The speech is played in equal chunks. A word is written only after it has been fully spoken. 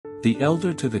the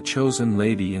elder to the chosen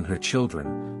lady and her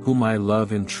children, whom I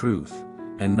love in truth,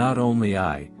 and not only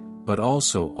I, but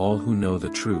also all who know the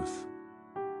truth.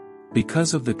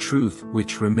 Because of the truth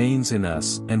which remains in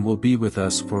us and will be with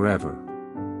us forever.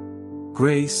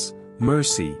 Grace,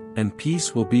 mercy, and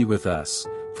peace will be with us,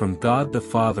 from God the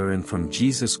Father and from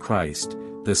Jesus Christ,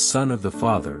 the Son of the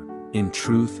Father, in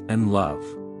truth and love.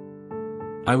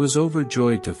 I was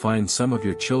overjoyed to find some of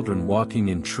your children walking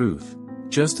in truth,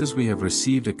 just as we have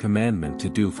received a commandment to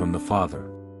do from the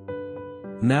Father.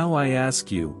 Now I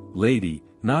ask you, lady,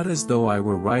 not as though I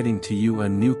were writing to you a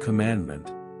new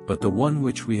commandment, but the one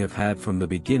which we have had from the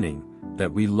beginning,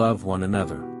 that we love one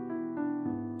another.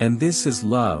 And this is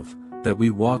love, that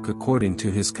we walk according to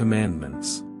his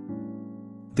commandments.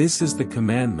 This is the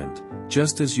commandment,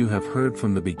 just as you have heard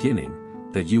from the beginning,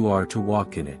 that you are to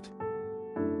walk in it.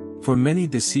 For many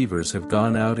deceivers have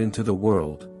gone out into the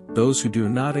world, those who do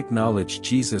not acknowledge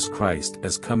Jesus Christ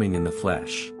as coming in the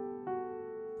flesh.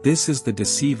 This is the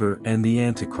deceiver and the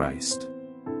Antichrist.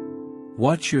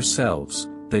 Watch yourselves,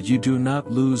 that you do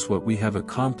not lose what we have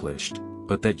accomplished,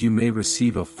 but that you may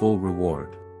receive a full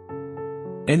reward.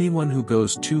 Anyone who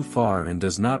goes too far and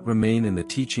does not remain in the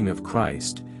teaching of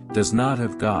Christ, does not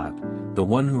have God. The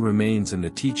one who remains in the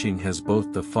teaching has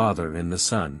both the Father and the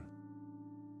Son.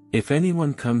 If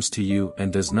anyone comes to you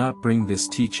and does not bring this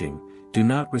teaching, do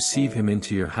not receive him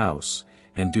into your house,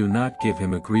 and do not give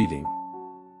him a greeting.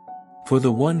 For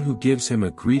the one who gives him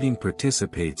a greeting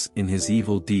participates in his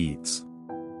evil deeds.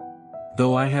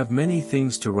 Though I have many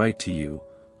things to write to you,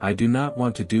 I do not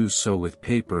want to do so with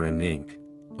paper and ink,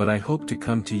 but I hope to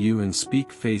come to you and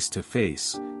speak face to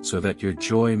face, so that your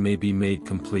joy may be made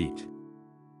complete.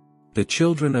 The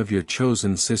children of your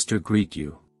chosen sister greet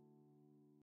you.